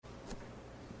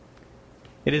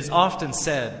It is often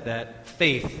said that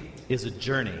faith is a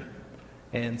journey,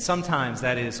 and sometimes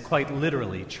that is quite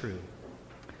literally true.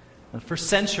 For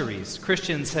centuries,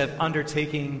 Christians have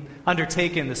undertaken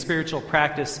the spiritual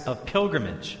practice of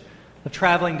pilgrimage, of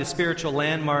traveling to spiritual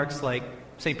landmarks like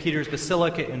St. Peter's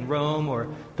Basilica in Rome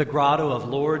or the Grotto of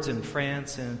Lourdes in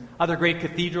France and other great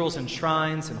cathedrals and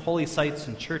shrines and holy sites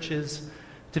and churches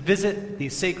to visit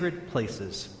these sacred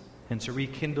places and to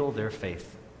rekindle their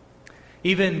faith.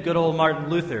 Even good old Martin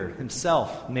Luther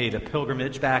himself made a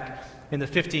pilgrimage back in the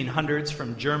 1500s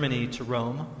from Germany to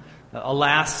Rome,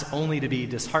 alas, only to be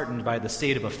disheartened by the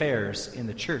state of affairs in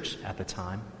the church at the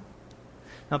time.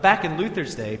 Now, back in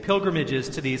Luther's day, pilgrimages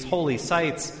to these holy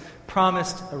sites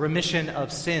promised a remission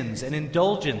of sins and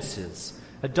indulgences.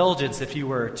 Indulgence if you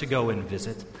were to go and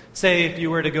visit. Say, if you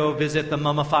were to go visit the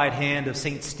mummified hand of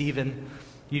St. Stephen,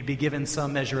 you'd be given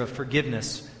some measure of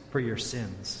forgiveness for your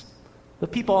sins.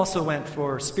 But people also went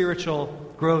for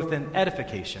spiritual growth and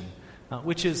edification,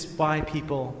 which is why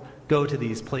people go to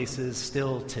these places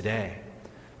still today.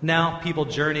 Now people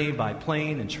journey by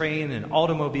plane and train and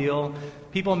automobile.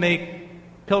 People make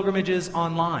pilgrimages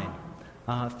online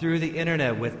through the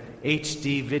internet with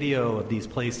HD video of these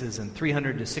places and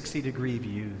 360-degree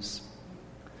views.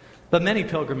 But many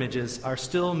pilgrimages are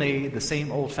still made the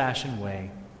same old-fashioned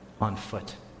way, on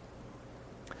foot.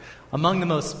 Among the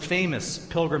most famous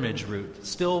pilgrimage route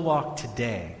still walked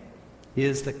today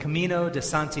is the Camino de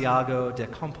Santiago de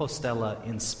Compostela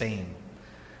in Spain.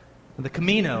 The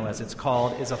Camino, as it's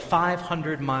called, is a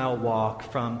 500-mile walk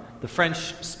from the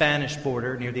French-Spanish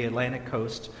border near the Atlantic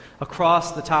coast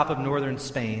across the top of northern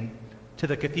Spain to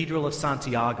the Cathedral of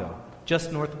Santiago,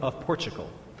 just north of Portugal,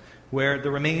 where the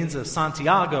remains of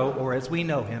Santiago, or as we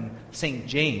know him, St.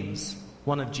 James,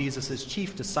 one of Jesus'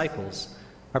 chief disciples,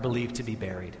 are believed to be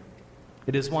buried.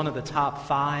 It is one of the top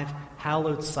 5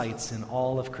 hallowed sites in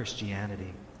all of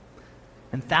Christianity.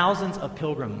 And thousands of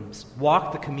pilgrims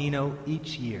walk the Camino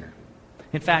each year.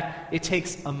 In fact, it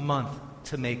takes a month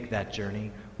to make that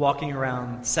journey, walking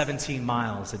around 17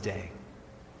 miles a day.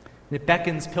 And it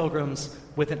beckons pilgrims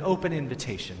with an open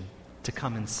invitation to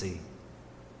come and see.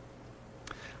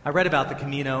 I read about the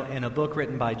Camino in a book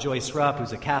written by Joyce Rupp,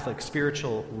 who's a Catholic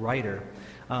spiritual writer,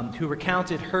 who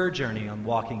recounted her journey on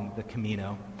walking the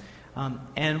Camino.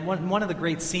 And one of the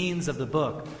great scenes of the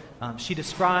book, she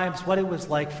describes what it was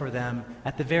like for them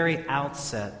at the very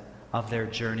outset of their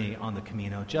journey on the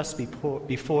Camino, just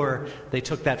before they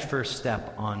took that first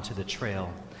step onto the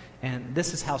trail. And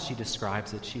this is how she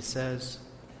describes it. She says,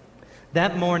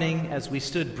 "That morning, as we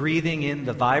stood breathing in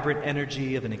the vibrant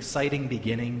energy of an exciting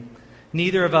beginning,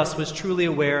 neither of us was truly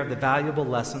aware of the valuable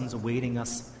lessons awaiting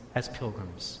us as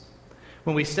pilgrims.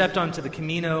 When we stepped onto the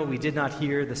Camino, we did not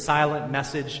hear the silent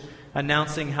message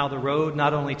announcing how the road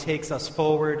not only takes us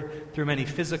forward through many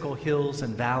physical hills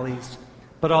and valleys,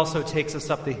 but also takes us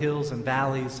up the hills and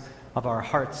valleys of our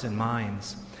hearts and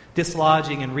minds,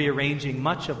 dislodging and rearranging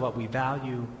much of what we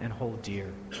value and hold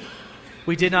dear.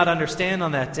 We did not understand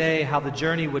on that day how the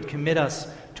journey would commit us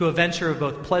to a venture of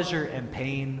both pleasure and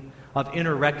pain, of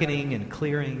inner reckoning and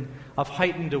clearing, of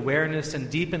heightened awareness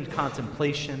and deepened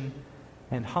contemplation,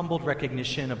 and humbled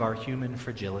recognition of our human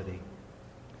fragility.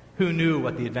 Who knew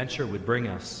what the adventure would bring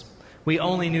us? We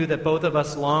only knew that both of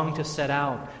us longed to set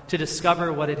out, to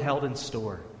discover what it held in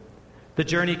store. The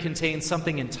journey contained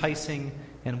something enticing,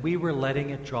 and we were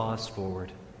letting it draw us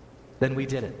forward. Then we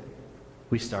did it.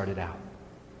 We started out."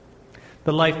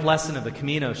 The life lesson of the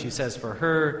Camino, she says, for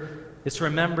her, is to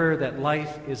remember that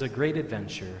life is a great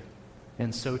adventure,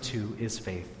 and so too is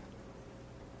faith.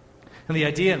 And the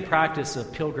idea and practice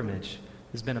of pilgrimage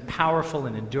has been a powerful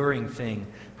and enduring thing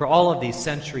for all of these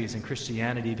centuries in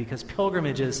Christianity, because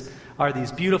pilgrimages are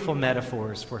these beautiful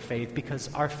metaphors for faith,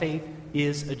 because our faith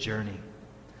is a journey.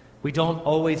 We don't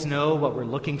always know what we're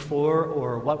looking for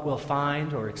or what we'll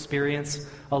find or experience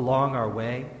along our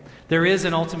way. There is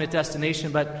an ultimate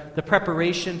destination, but the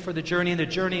preparation for the journey and the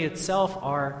journey itself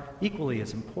are equally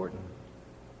as important.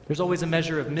 There's always a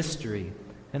measure of mystery,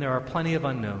 and there are plenty of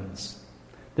unknowns.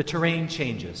 The terrain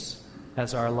changes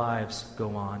as our lives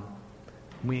go on.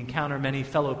 We encounter many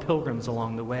fellow pilgrims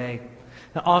along the way.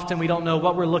 Now, often we don't know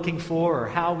what we're looking for or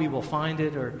how we will find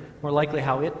it, or more likely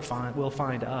how it will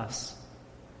find us.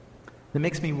 It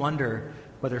makes me wonder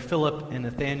whether Philip and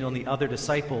Nathanael and the other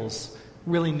disciples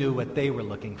really knew what they were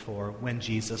looking for when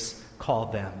Jesus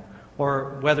called them,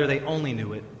 or whether they only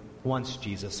knew it once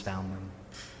Jesus found them.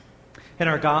 In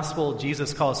our gospel,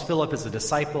 Jesus calls Philip as a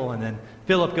disciple, and then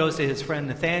Philip goes to his friend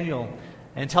Nathanael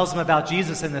and tells him about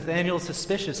Jesus, and Nathanael is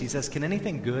suspicious. He says, "Can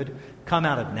anything good come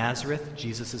out of Nazareth,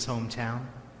 Jesus' hometown?"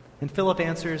 And Philip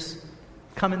answers,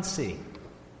 "Come and see."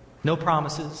 No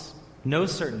promises, No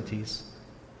certainties.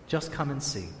 Just come and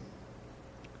see.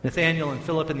 Nathanael and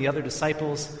Philip and the other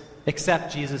disciples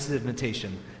accept Jesus'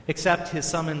 invitation, accept his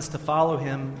summons to follow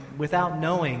him without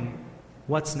knowing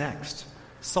what's next,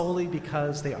 solely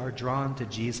because they are drawn to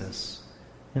Jesus.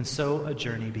 And so a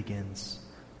journey begins.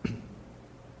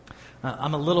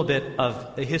 I'm a little bit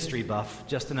of a history buff,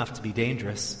 just enough to be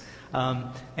dangerous.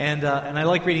 And I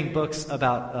like reading books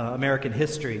about American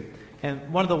history.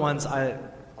 And one of the ones I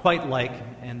quite like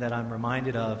and that I'm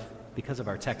reminded of because of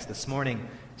our text this morning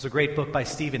is a great book by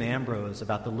Stephen Ambrose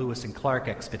about the Lewis and Clark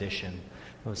expedition.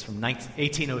 It was from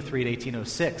 1803 to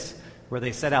 1806, where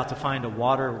they set out to find a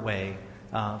waterway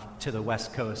to the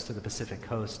west coast, to the Pacific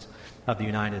coast of the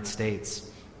United States.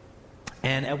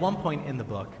 And at one point in the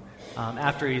book,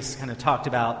 after he's kind of talked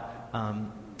about,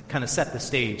 kind of set the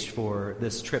stage for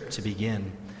this trip to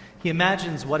begin, he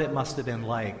imagines what it must have been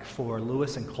like for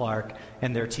Lewis and Clark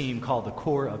and their team called the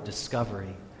Corps of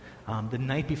Discovery, the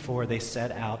night before they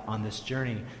set out on this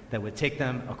journey that would take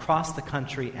them across the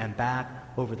country and back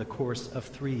over the course of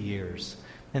 3 years.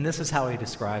 And this is how he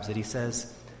describes it. He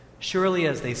says, "Surely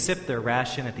as they sipped their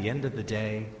ration at the end of the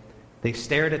day, they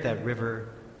stared at that river,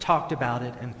 talked about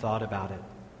it, and thought about it.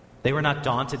 They were not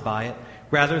daunted by it.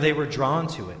 Rather, they were drawn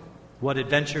to it. What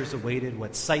adventures awaited,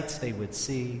 what sights they would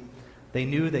see. They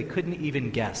knew they couldn't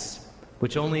even guess,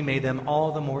 which only made them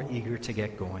all the more eager to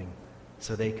get going,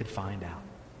 so they could find out."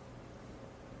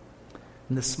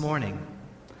 And this morning,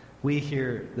 we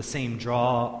hear the same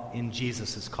draw in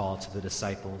Jesus' call to the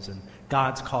disciples, and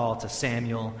God's call to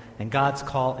Samuel, and God's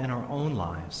call in our own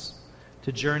lives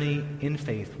to journey in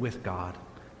faith with God,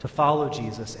 to follow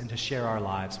Jesus, and to share our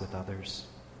lives with others.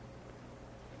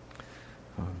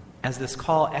 As this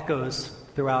call echoes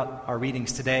throughout our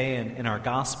readings today and in our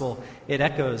gospel, it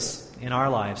echoes in our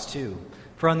lives too.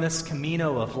 For on this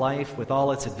Camino of life, with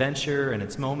all its adventure and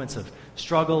its moments of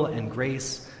struggle and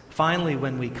grace, finally,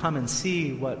 when we come and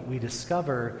see what we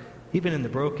discover, even in the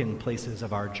broken places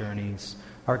of our journeys,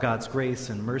 are God's grace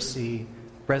and mercy,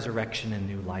 resurrection, and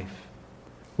new life.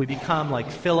 We become like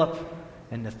Philip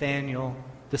and Nathanael,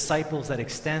 disciples that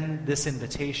extend this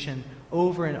invitation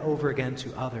over and over again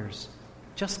to others.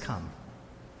 Just come.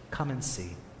 Come and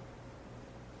see.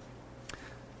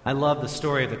 I love the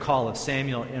story of the call of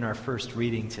Samuel in our first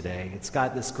reading today. It's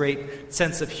got this great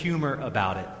sense of humor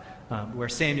about it, where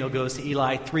Samuel goes to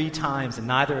Eli 3 times, and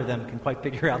neither of them can quite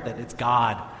figure out that it's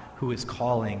God who is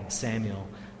calling Samuel.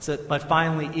 But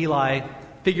finally, Eli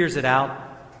figures it out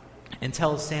and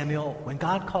tells Samuel, when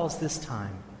God calls this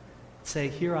time, say,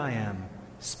 "Here I am.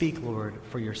 Speak, Lord,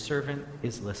 for your servant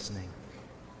is listening."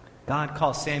 God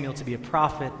calls Samuel to be a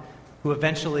prophet who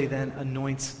eventually then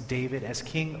anoints David as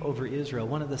king over Israel,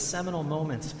 one of the seminal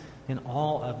moments in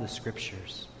all of the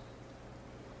Scriptures.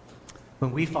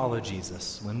 When we follow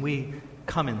Jesus, when we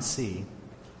come and see,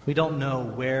 we don't know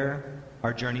where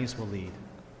our journeys will lead,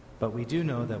 but we do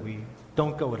know that we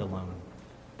don't go it alone,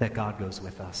 that God goes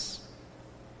with us.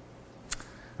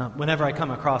 Whenever I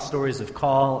come across stories of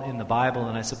call in the Bible,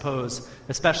 and I suppose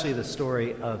especially the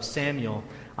story of Samuel,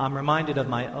 I'm reminded of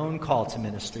my own call to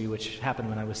ministry, which happened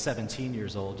when I was 17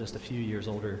 years old, just a few years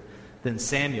older than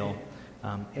Samuel,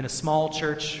 in a small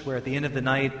church where at the end of the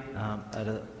night,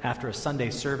 after a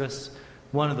Sunday service,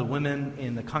 one of the women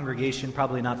in the congregation,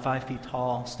 probably not 5 feet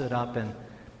tall, stood up and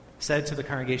said to the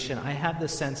congregation, "I have the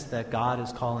sense that God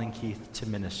is calling Keith to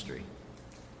ministry."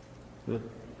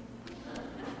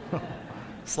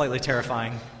 Slightly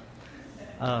terrifying.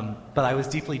 But I was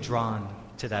deeply drawn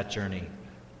to that journey,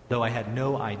 though I had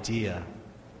no idea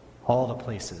all the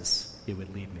places it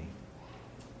would lead me.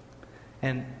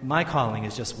 And my calling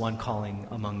is just one calling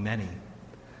among many.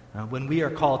 When we are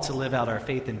called to live out our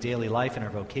faith in daily life and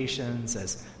our vocations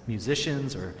as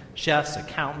musicians or chefs,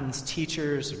 accountants,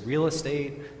 teachers, real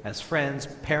estate, as friends,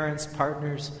 parents,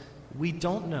 partners, we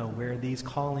don't know where these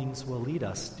callings will lead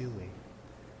us, do we?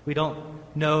 We don't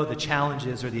know the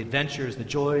challenges or the adventures, the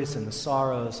joys and the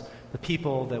sorrows, the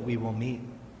people that we will meet.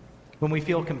 When we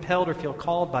feel compelled or feel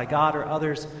called by God or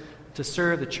others to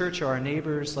serve the church or our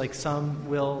neighbors, like some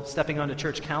will stepping onto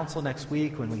church council next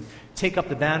week, when we take up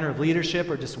the banner of leadership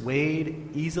or just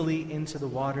wade easily into the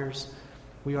waters,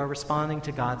 we are responding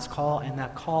to God's call, and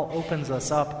that call opens us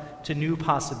up to new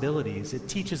possibilities. It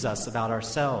teaches us about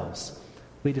ourselves.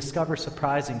 We discover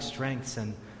surprising strengths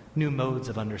and new modes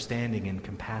of understanding and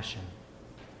compassion.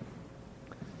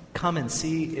 Come and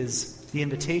see is the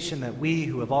invitation that we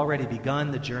who have already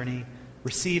begun the journey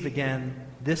receive again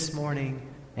this morning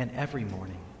and every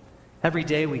morning. Every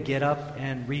day we get up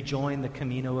and rejoin the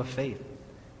Camino of faith.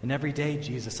 And every day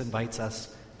Jesus invites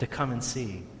us to come and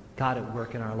see God at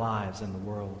work in our lives and the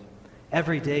world.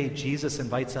 Every day Jesus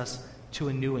invites us to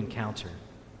a new encounter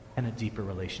and a deeper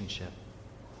relationship.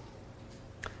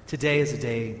 Today is a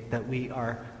day that we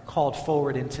are called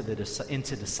forward into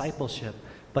discipleship,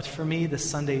 but for me, this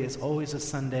Sunday is always a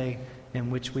Sunday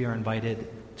in which we are invited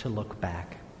to look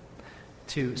back,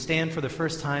 to stand for the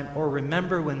first time, or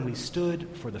remember when we stood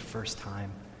for the first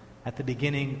time at the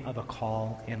beginning of a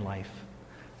call in life,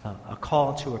 a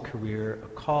call to a career, a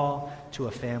call to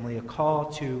a family, a call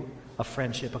to a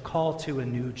friendship, a call to a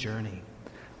new journey.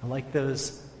 Like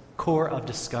those core of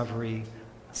discovery,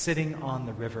 sitting on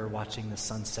the river watching the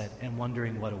sunset and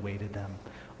wondering what awaited them.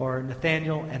 Or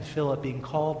Nathanael and Philip being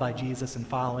called by Jesus and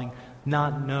following,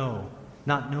 not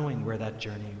knowing where that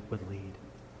journey would lead.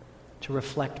 To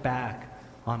reflect back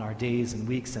on our days and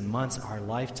weeks and months, our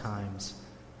lifetimes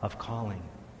of calling,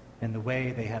 and the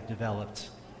way they have developed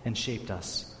and shaped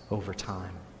us over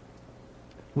time.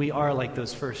 We are like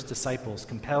those first disciples,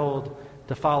 compelled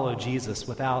to follow Jesus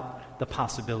without the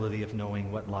possibility of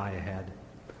knowing what lie ahead,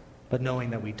 but knowing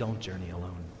that we don't journey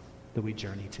alone, that we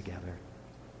journey together.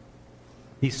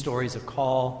 These stories of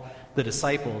call the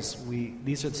disciples,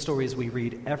 these are the stories we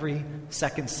read every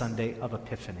second Sunday of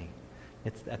Epiphany.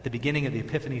 It's at the beginning of the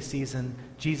Epiphany season,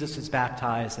 Jesus is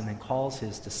baptized and then calls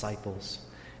his disciples.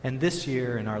 And this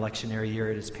year, in our lectionary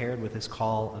year, it is paired with his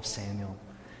call of Samuel.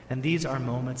 And these are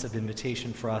moments of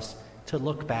invitation for us to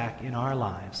look back in our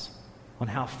lives on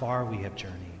how far we have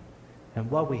journeyed and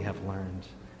what we have learned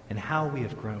and how we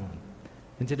have grown.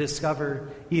 And to discover,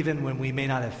 even when we may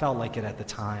not have felt like it at the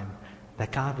time,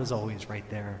 that God was always right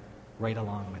there, right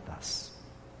along with us.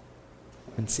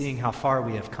 And seeing how far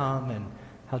we have come and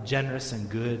how generous and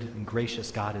good and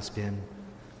gracious God has been,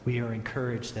 we are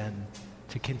encouraged then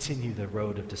to continue the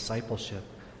road of discipleship,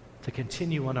 to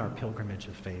continue on our pilgrimage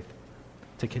of faith,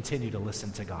 to continue to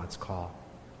listen to God's call.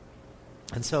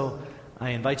 And so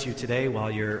I invite you today,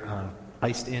 while you're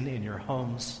iced in your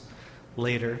homes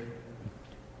later,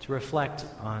 to reflect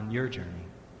on your journey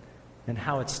and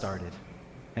how it started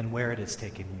and where it has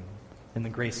taken you and the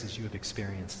graces you have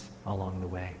experienced along the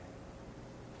way.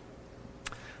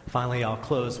 Finally, I'll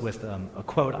close with a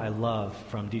quote I love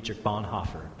from Dietrich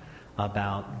Bonhoeffer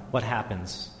about what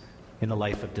happens in the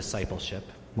life of discipleship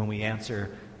when we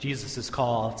answer Jesus'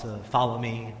 call to follow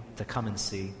me, to come and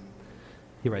see.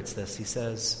 He writes this. He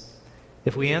says,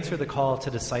 "If we answer the call to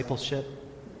discipleship,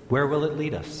 where will it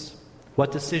lead us?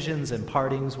 What decisions and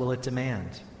partings will it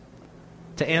demand?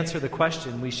 To answer the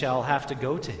question, we shall have to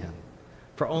go to him,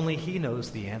 for only he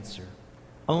knows the answer.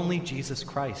 Only Jesus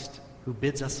Christ, who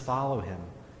bids us follow him,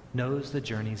 knows the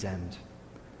journey's end.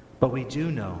 But we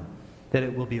do know that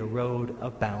it will be a road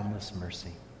of boundless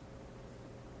mercy.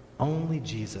 Only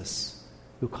Jesus,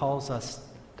 who calls us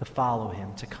to follow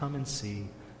him, to come and see,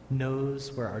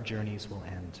 knows where our journeys will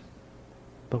end.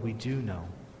 But we do know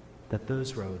that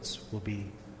those roads will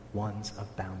be ones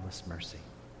of boundless mercy."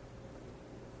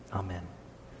 Amen.